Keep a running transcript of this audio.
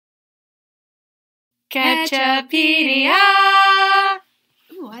Ketchupedia!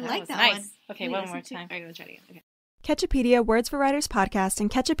 Ooh, I like that nice. one. Okay, one more time. I'm going to try it again. Okay. Ketchupedia Words for Writers podcast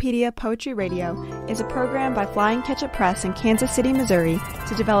and Ketchupedia Poetry Radio is a program by Flying Ketchup Press in Kansas City, Missouri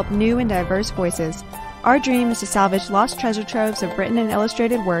to develop new and diverse voices. Our dream is to salvage lost treasure troves of written and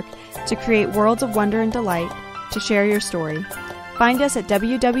illustrated work to create worlds of wonder and delight, to share your story. Find us at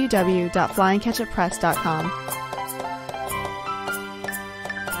www.flyingketchuppress.com.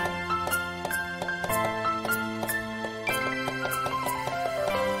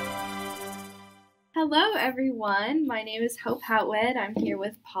 Hello, everyone. My name is Houtwed. I'm here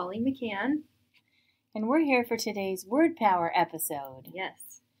with McCann. And we're here for today's Word Power episode.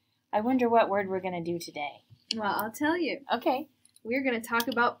 Yes. I wonder what word we're going to do today. Well, I'll tell you. Okay. We're going to talk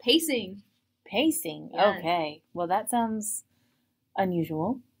about pacing. Pacing? Yes. Okay. Well, that sounds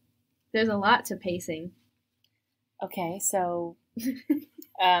unusual. There's a lot to pacing. Okay, so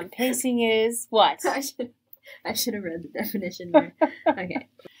pacing is what? I should have read the definition there. Okay.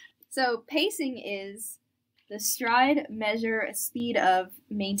 So pacing is the stride, measure, speed of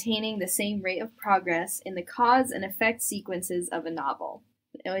maintaining the same rate of progress in the cause and effect sequences of a novel.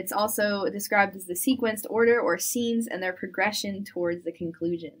 It's also described as the sequenced order or scenes and their progression towards the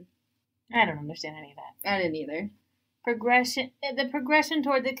conclusion. I don't understand any of that. I didn't either. The progression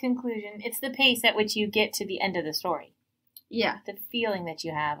toward the conclusion, it's the pace at which you get to the end of the story. Yeah. The feeling that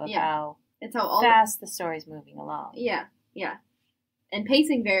you have of It's how how fast the story's moving along. Yeah. And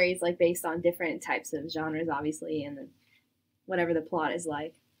pacing varies, like, based on different types of genres, obviously, and whatever the plot is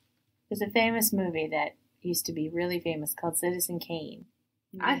like. There's a famous movie that used to be really famous called Citizen Kane.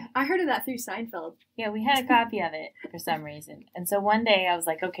 I heard of that through Seinfeld. Yeah, we had a copy of it for some reason. And so one day I was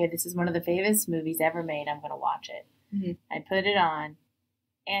like, okay, this is one of the famous movies ever made. I'm going to watch it. Mm-hmm. I put it on.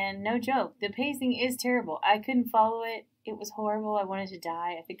 And no joke, the pacing is terrible. I couldn't follow it. It was horrible. I wanted to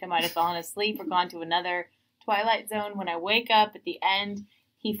die. I think I might have fallen asleep or gone to another Twilight Zone. When I wake up at the end,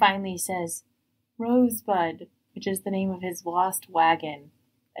 he finally says, Rosebud, which is the name of his lost wagon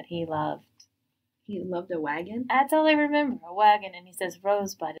that he loved. He loved a wagon? That's all I remember, a wagon, and he says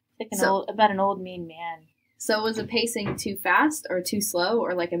Rosebud. It's like about an old mean man. So was the pacing too fast or too slow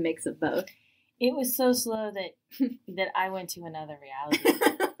or like a mix of both? It was so slow that I went to another reality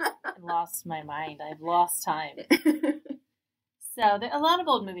and lost my mind. I've lost time. So a lot of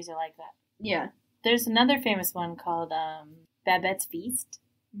old movies are like that. Yeah. There's another famous one called Babette's Feast.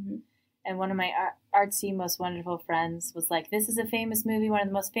 Mm-hmm. And one of my artsy, most wonderful friends was like, this is a famous movie, one of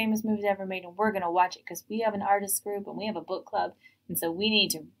the most famous movies ever made, and we're going to watch it because we have an artist group and we have a book club, and so we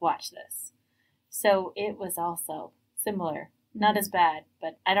need to watch this. So it was also similar. Mm-hmm. Not as bad,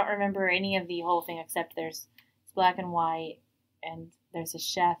 but I don't remember any of the whole thing except it's black and white, and there's a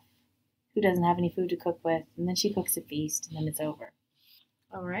chef who doesn't have any food to cook with, and then she cooks a feast, and then it's over.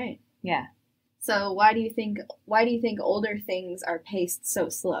 All right. Yeah. So why do you think older things are paced so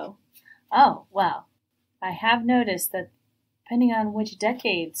slow? Oh, well, I have noticed that depending on which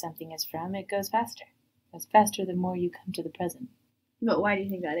decade something is from, it goes faster. It goes faster the more you come to the present. But why do you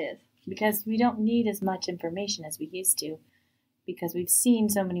think that is? Because we don't need as much information as we used to, because we've seen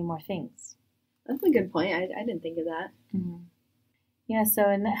so many more things. That's a good point. I didn't think of that. Mm-hmm. Yeah,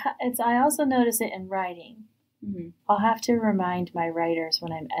 so I also notice it in writing. Mm-hmm. I'll have to remind my writers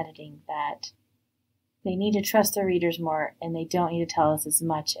when I'm editing that they need to trust their readers more, and they don't need to tell us as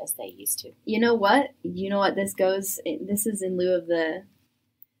much as they used to. You know what? This is in lieu of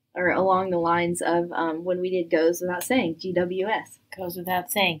along the lines of when we did Goes Without Saying, GWS. Goes without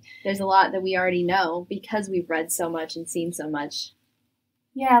saying. There's a lot that we already know because we've read so much and seen so much.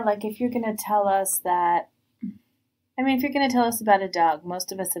 Yeah, like if you're going to tell us that, if you're going to tell us about a dog,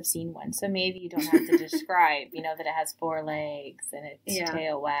 most of us have seen one, so maybe you don't have to describe, that it has 4 legs and its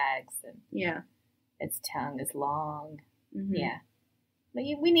tail wags and its tongue is long. Mm-hmm. Yeah. But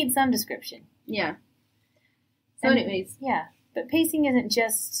we need some description. Yeah. So anyways. Yeah. But pacing isn't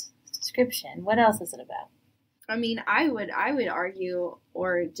just description. What else is it about? I would argue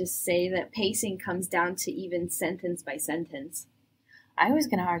or just say that pacing comes down to even sentence by sentence. I was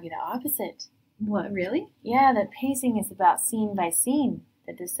going to argue the opposite. What, really? Yeah, that pacing is about scene by scene.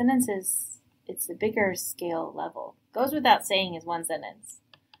 That the sentences, it's a bigger scale level. Goes Without Saying is one sentence.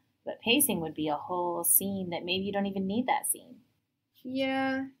 But pacing would be a whole scene that maybe you don't even need that scene.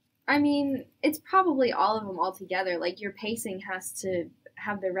 Yeah. It's probably all of them all together. Like, your pacing has to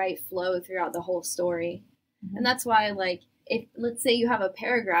have the right flow throughout the whole story. Mm-hmm. And that's why, like, if, let's say you have a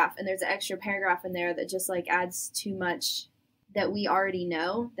paragraph and there's an extra paragraph in there that just, like, adds too much that we already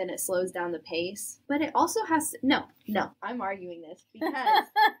know, then it slows down the pace. But it also has to... No, I'm arguing this because...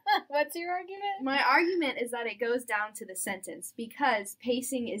 What's your argument? My argument is that it goes down to the sentence because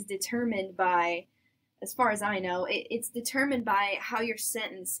pacing is determined by as far as I know, it's determined by how your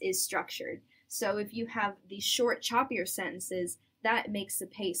sentence is structured. So if you have these short, choppier sentences, that makes the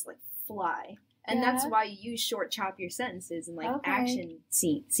pace like fly. And that's why you use short, choppier sentences and like action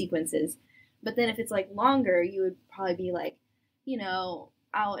sequences. But then if it's like longer, you would probably be like, you know,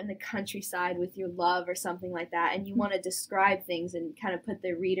 out in the countryside with your love or something like that, and you want to describe things and kind of put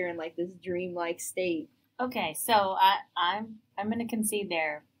the reader in like this dreamlike state. Okay, so I'm going to concede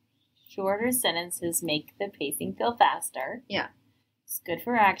there. Shorter sentences make the pacing feel faster. Yeah. It's good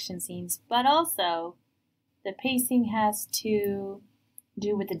for action scenes, but also the pacing has to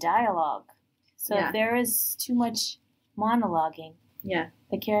do with the dialogue. So if there is too much monologuing,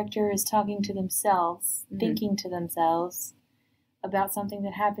 the character is talking to themselves, thinking to themselves about something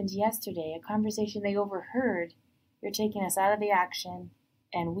that happened yesterday, a conversation they overheard. You're taking us out of the action,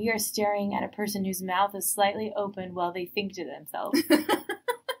 and we are staring at a person whose mouth is slightly open while they think to themselves.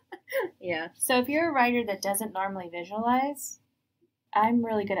 Yeah. So if you're a writer that doesn't normally visualize, I'm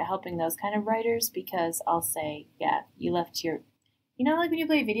really good at helping those kind of writers, because I'll say, you left your... You know, like when you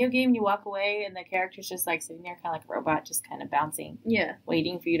play a video game and you walk away and the character's just like sitting there kind of like a robot, just kind of bouncing,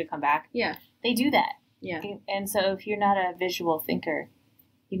 waiting for you to come back. Yeah. They do that. Yeah. And so if you're not a visual thinker,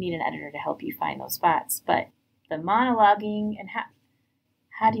 you need an editor to help you find those spots. But the monologuing, and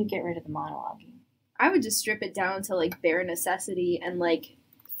how do you get rid of the monologuing? I would just strip it down to like bare necessity and like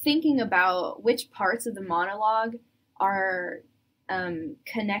thinking about which parts of the monologue are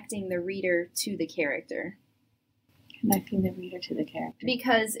connecting the reader to the character. Connecting the reader to the character.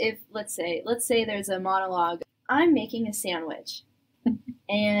 Because if, let's say there's a monologue, I'm making a sandwich,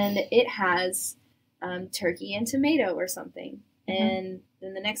 and it has turkey and tomato or something. And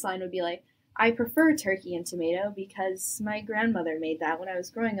then the next line would be like, I prefer turkey and tomato because my grandmother made that when I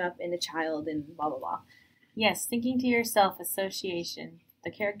was growing up and a child and blah, blah, blah. Yes, thinking to yourself, association. The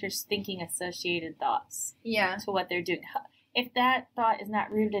character's thinking associated thoughts. Yeah. To what they're doing. If that thought is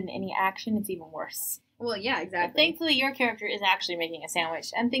not rooted in any action, it's even worse. Well, yeah, exactly. But thankfully, your character is actually making a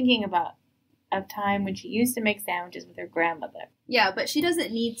sandwich. I'm thinking about a time when she used to make sandwiches with her grandmother. Yeah, but she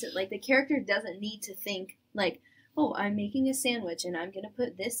doesn't need to, like, the character doesn't need to think, like, oh, I'm making a sandwich and I'm going to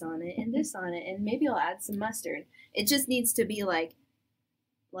put this on it and this on it and maybe I'll add some mustard. It just needs to be like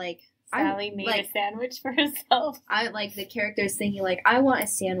Sally made a sandwich for herself. I like the character's thinking, like, I want a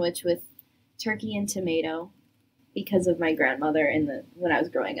sandwich with turkey and tomato because of my grandmother when I was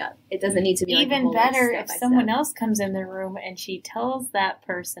growing up. It doesn't need to be even like better if someone else comes in the room and she tells that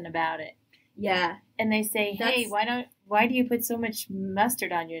person about it. Yeah. And they say, hey, why do you put so much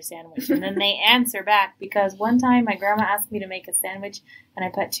mustard on your sandwich? And then they answer back, because one time my grandma asked me to make a sandwich and I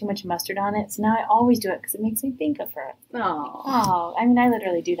put too much mustard on it. So now I always do it because it makes me think of her. Oh, I mean, I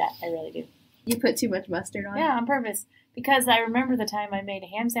literally do that. I really do. You put too much mustard on it? Yeah, on purpose. Because I remember the time I made a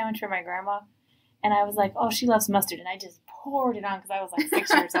ham sandwich for my grandma. And I was like, oh, she loves mustard. And I just poured it on because I was like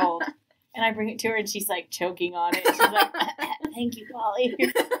 6 years old. And I bring it to her and she's like choking on it. She's like, thank you, Polly.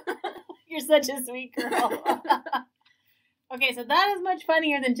 You're such a sweet girl. Okay, so that is much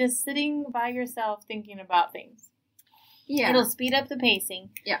funnier than just sitting by yourself thinking about things. Yeah. It'll speed up the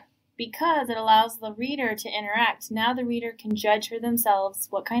pacing. Yeah. Because it allows the reader to interact. Now the reader can judge for themselves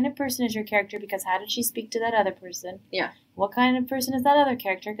what kind of person is your character, because how did she speak to that other person? Yeah. What kind of person is that other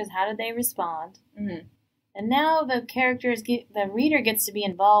character, because how did they respond? Mm-hmm. And now the the reader gets to be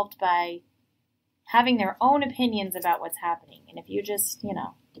involved by having their own opinions about what's happening. And if you're just,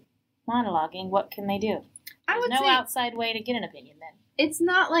 monologuing, what can they do? There's no outside way to get an opinion then. It's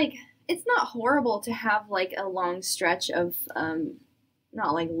not horrible to have like a long stretch of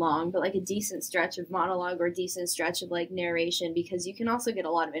not like long, but like a decent stretch of monologue or a decent stretch of like narration, because you can also get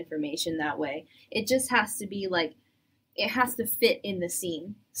a lot of information that way. It just has to be like, it has to fit in the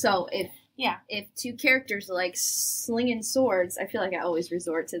scene. So if two characters are like slinging swords, I feel like I always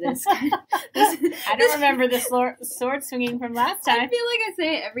resort to this. I don't remember the sword swinging from last time. I feel like I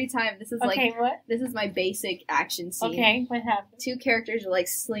say it every time. This is this is my basic action scene. Okay, what happened? Two characters are like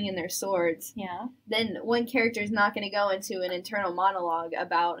slinging their swords. Yeah. Then one character is not going to go into an internal monologue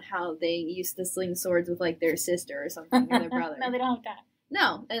about how they used to sling swords with like their sister or something, or their brother. No, they don't have time.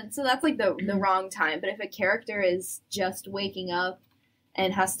 No, and so that's like the wrong time. But if a character is just waking up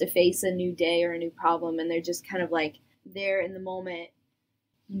and has to face a new day or a new problem, and they're just kind of like there in the moment.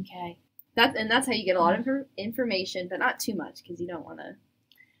 Okay. That's how you get a lot of information, but not too much, because you don't want to.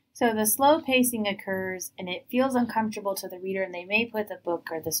 So the slow pacing occurs, and it feels uncomfortable to the reader, and they may put the book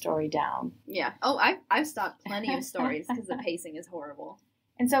or the story down. Yeah. Oh, I've stopped plenty of stories because the pacing is horrible.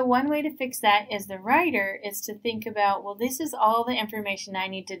 And so one way to fix that as the writer is to think about, well, this is all the information I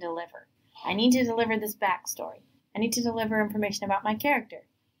need to deliver. I need to deliver this backstory. I need to deliver information about my character.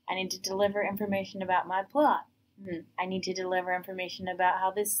 I need to deliver information about my plot. Mhm. I need to deliver information about how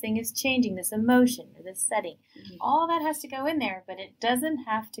this thing is changing, this emotion or this setting. Mhm. All that has to go in there, but it doesn't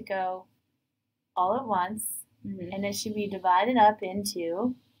have to go all at once. Mhm. And it should be divided up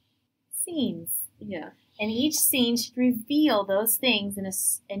into scenes. Yeah. And each scene should reveal those things,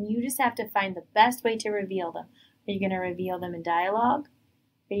 and you just have to find the best way to reveal them. Are you going to reveal them in dialogue?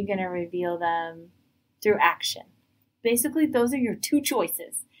 Are you going to reveal them through action? Basically, those are your two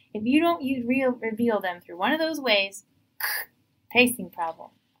choices. If you don't reveal them through one of those ways, pacing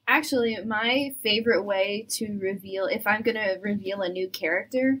problem. Actually, my favorite way to reveal, if I'm going to reveal a new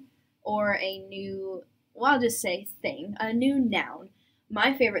character or a new, well, I'll just say thing, a new noun,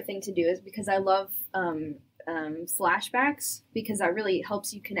 my favorite thing to do is because I love flashbacks, because that really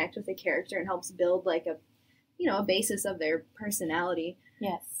helps you connect with a character and helps build like a basis of their personality.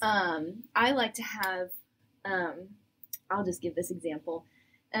 Yes. I like to have, I'll just give this example.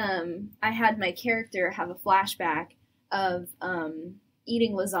 I had my character have a flashback of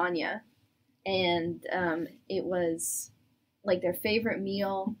eating lasagna, and it was like their favorite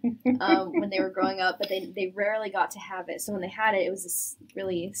meal when they were growing up, but they rarely got to have it. So when they had it, it was a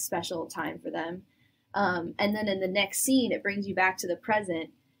really special time for them. And then in the next scene, it brings you back to the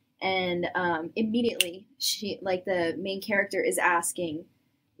present, and immediately the main character is asking,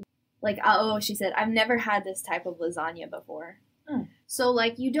 like, she said, I've never had this type of lasagna before. So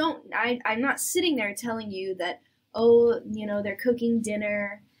like I'm not sitting there telling you that, they're cooking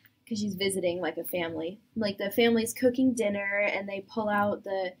dinner, because she's visiting like a family. Like the family's cooking dinner, and they pull out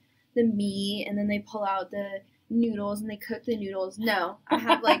the meat, and then they pull out the noodles, and they cook the noodles. No, I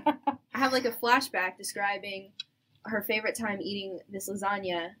have like a flashback describing her favorite time eating this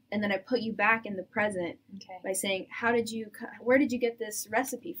lasagna, and then I put you back in the present by saying, where did you get this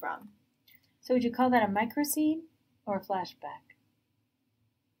recipe from? So would you call that a micro scene or a flashback?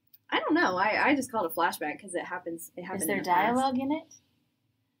 I don't know. I just call it a flashback because it happened. Is there dialogue in it?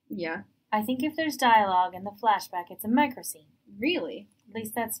 Yeah. I think if there's dialogue in the flashback, it's a micro scene. Really? At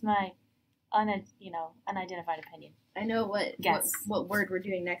least that's my unidentified opinion. I know what word we're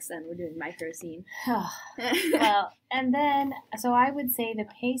doing next then. We're doing micro scene. Well, and then, so I would say the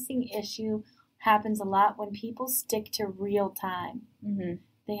pacing issue happens a lot when people stick to real time. Mm-hmm.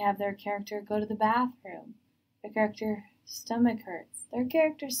 They have their character go to the bathroom. Their character stomach hurts. Their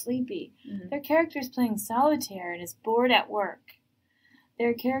character's sleepy. Mm-hmm. Their character's playing solitaire and is bored at work.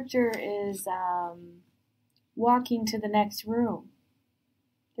 Their character is walking to the next room.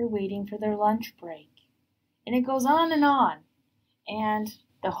 They're waiting for their lunch break. And it goes on. And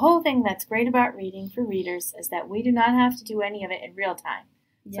the whole thing that's great about reading for readers is that we do not have to do any of it in real time.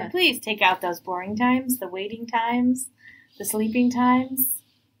 Yeah. So please take out those boring times, the waiting times, the sleeping times.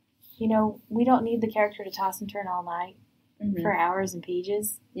 We don't need the character to toss and turn all night for hours and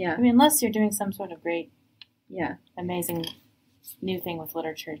pages. Yeah. I mean, unless you're doing some sort of great, amazing new thing with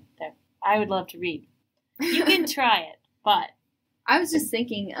literature that I would love to read. You can try it, but I was just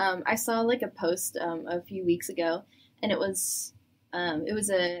thinking, I saw like a post a few weeks ago, and it was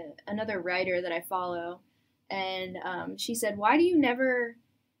another writer that I follow, and she said, "Why do you never?"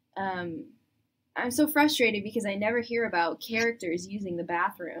 I'm so frustrated because I never hear about characters using the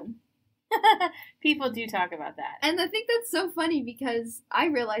bathroom. People do talk about that, and I think that's so funny because I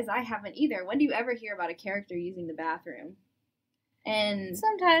realize I haven't either. When do you ever hear about a character using the bathroom? And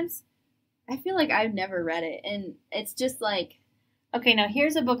sometimes I feel like I've never read it, and it's just like. Okay, now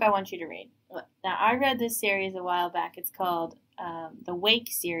here's a book I want you to read. What? Now, I read this series a while back. It's called The Wake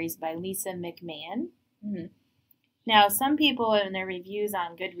series by Lisa McCann. Mm-hmm. Now, some people in their reviews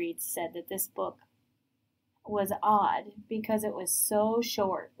on Goodreads said that this book was odd because it was so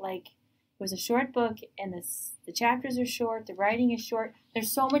short. Like, it was a short book, and the chapters are short, the writing is short.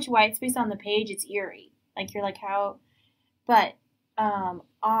 There's so much white space on the page, it's eerie. Like, you're like, how? But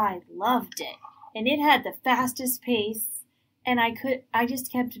I loved it. And it had the fastest pace. And I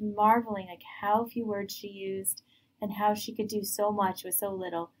just kept marveling like how few words she used and how she could do so much with so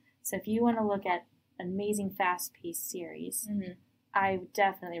little. So if you want to look at an amazing fast-paced series, I would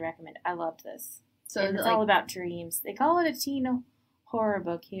definitely recommend it. I loved this. So it's all about dreams. They call it a teen horror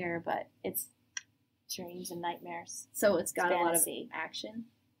book here, but it's dreams and nightmares. So it's got a lot of action?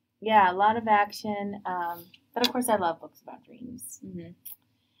 Yeah, a lot of action. But of course I love books about dreams. Mm-hmm.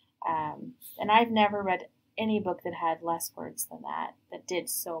 And I've never read any book that had less words than that did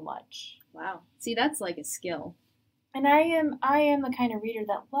so much. Wow. See, that's like a skill. And I am the kind of reader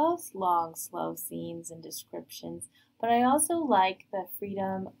that loves long, slow scenes and descriptions, but I also like the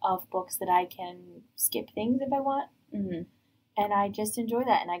freedom of books that I can skip things if I want. Mm-hmm. And I just enjoy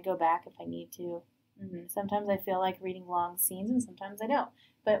that, and I go back if I need to. Mm-hmm. Sometimes I feel like reading long scenes, and sometimes I don't.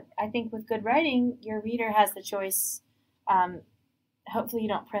 But I think with good writing, your reader has the choice. Hopefully, you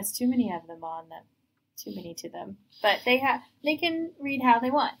don't press too many of them on them, too many to them. But they can read how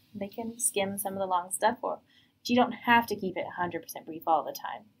they want. They can skim some of the long stuff, or you don't have to keep it 100% brief all the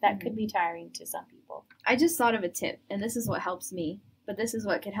time. That could be tiring to some people. I just thought of a tip, and this is what helps me, but this is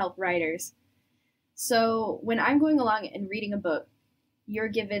what could help writers. So when I'm going along and reading a book, you're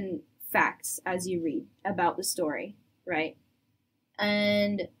given facts as you read about the story, right?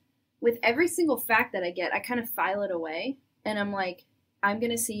 And with every single fact that I get, I kind of file it away, and I'm like, I'm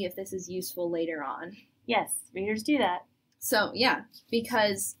going to see if this is useful later on. Yes, readers do that. So, yeah,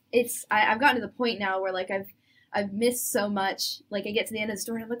 because I've gotten to the point now where, like, I've missed so much. Like, I get to the end of the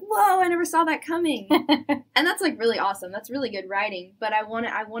story, and I'm like, whoa, I never saw that coming. And that's, like, really awesome. That's really good writing. But I want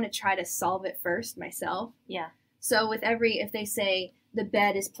to try to solve it first myself. Yeah. So with if they say the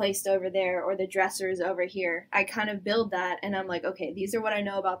bed is placed over there or the dresser is over here, I kind of build that, and I'm like, okay, these are what I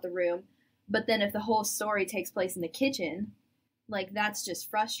know about the room. But then if the whole story takes place in the kitchen, like, that's just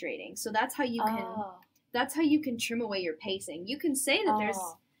frustrating. So that's how you can... That's how you can trim away your pacing. You can say that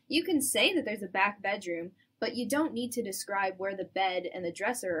there's a back bedroom, but you don't need to describe where the bed and the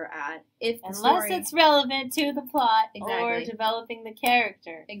dresser are at unless it's relevant to the plot or developing the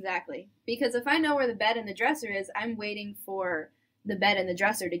character. Exactly. Because if I know where the bed and the dresser is, I'm waiting for the bed and the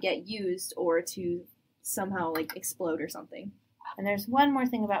dresser to get used or to somehow, like, explode or something. And there's one more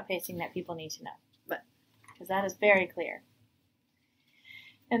thing about pacing that people need to know. Because that is very clear.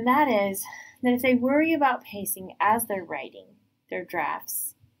 And that is that if they worry about pacing as they're writing their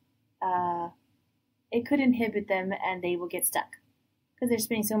drafts, it could inhibit them and they will get stuck. Because they're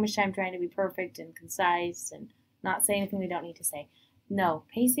spending so much time trying to be perfect and concise and not say anything they don't need to say. No,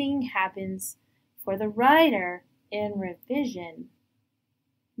 pacing happens for the writer in revision.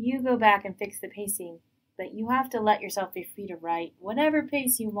 You go back and fix the pacing, but you have to let yourself be free to write whatever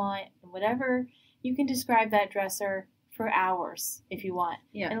pace you want, whatever you can describe that dresser for hours if you want.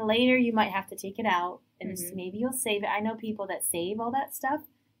 Yeah. And later you might have to take it out and maybe you'll save it. I know people that save all that stuff.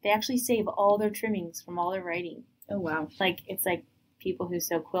 They actually save all their trimmings from all their writing. Oh, wow. It's like people who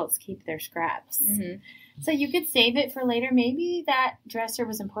sew quilts keep their scraps. Mm-hmm. So you could save it for later. Maybe that dresser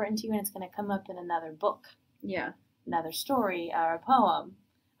was important to you and it's going to come up in another book. Yeah. Another story or a poem.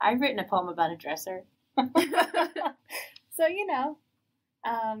 I've written a poem about a dresser. So,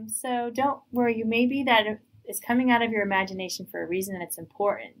 so don't worry. Maybe that it's coming out of your imagination for a reason and it's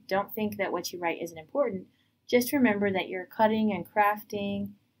important. Don't think that what you write isn't important. Just remember that you're cutting and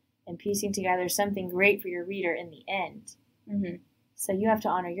crafting and piecing together something great for your reader in the end. Mm-hmm. So you have to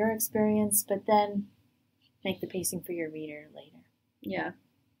honor your experience, but then make the pacing for your reader later. Yeah.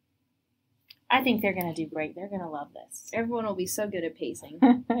 I think they're going to do great. They're going to love this. Everyone will be so good at pacing.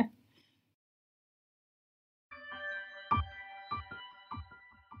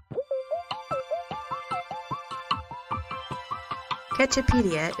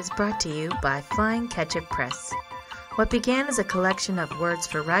 Ketchupedia is brought to you by Flying Ketchup Press. What began as a collection of words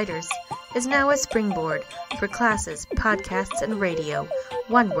for writers is now a springboard for classes, podcasts, and radio,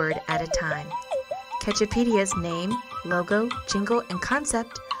 one word at a time. Ketchupedia's name, logo, jingle, and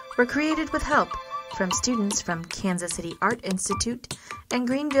concept were created with help from students from Kansas City Art Institute and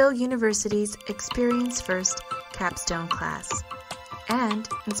Greenville University's Experience First capstone class, and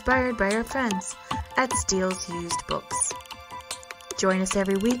inspired by our friends at Steele's Used Books. Join us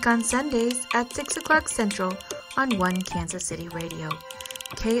every week on Sundays at 6 o'clock Central on One Kansas City Radio,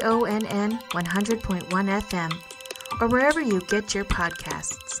 KONN 100.1 FM, or wherever you get your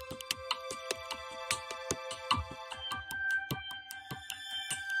podcasts.